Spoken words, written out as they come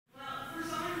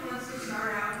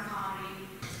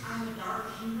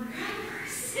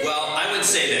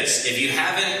say this. If you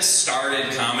haven't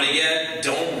started comedy yet,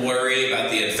 don't worry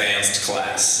about the advanced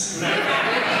class.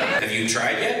 Have you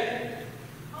tried yet?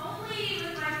 Only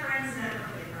with my friends and at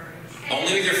birthday parties.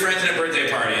 Only with your friends and at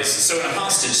birthday parties. So in a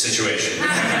hostage situation.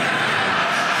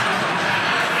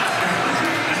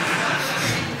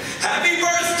 Happy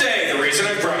birthday! The reason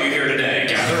I brought you here today.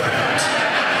 Gather around.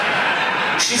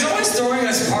 She's always throwing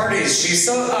us parties. She's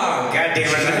so... Oh, God damn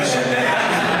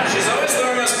it. She's always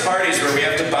throwing us parties where we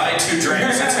have to buy 2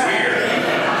 drinks. It's weird.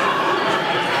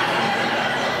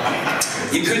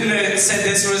 You couldn't have said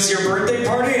this was your birthday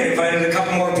party and invited a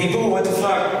couple more people? What the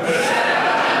fuck?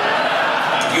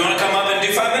 You want to come up and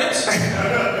do 5 minutes?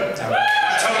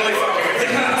 Totally fucking with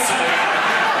you.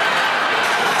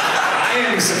 I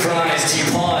am surprised he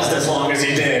paused as long as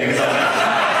he did. He's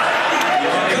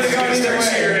gonna start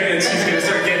cheering and she's gonna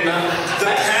start getting up. The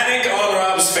panic on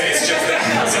Rob's face just then.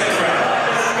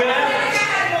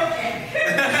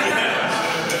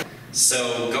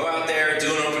 So go out there, do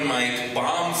an open mic,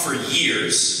 bomb for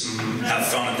years. Have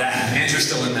fun with that. Andrew's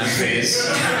still in that phase.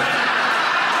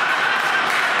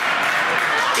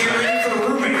 Get ready for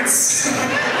roommates.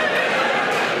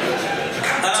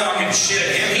 I'm talking shit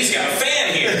at him. He's got a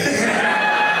fan here.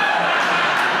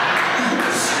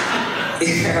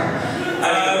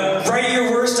 Yeah. Write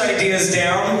your worst ideas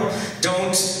down.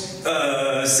 Don't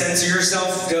censor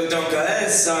yourself. Don't go,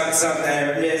 it's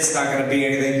not going to be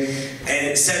anything.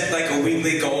 And set like a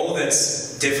weekly goal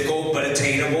that's difficult but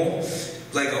attainable.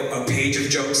 Like a page of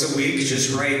jokes a week.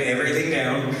 Just write everything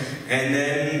down. And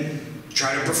then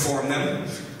try to perform them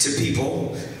to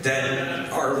people that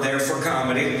are there for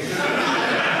comedy.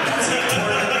 That's an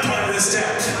important part of the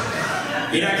step.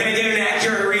 You're not going to get an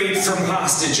accurate read from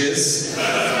hostages.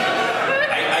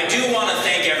 I do want to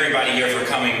thank everybody here for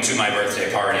coming to my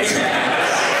birthday party.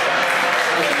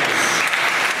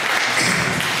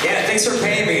 Yeah, thanks for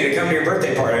paying me to come to your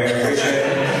birthday party. I appreciate it.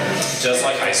 Just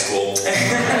like high school.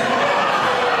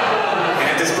 And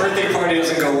if this birthday party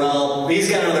doesn't go well, he's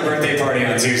got another birthday party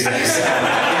on Tuesday. So.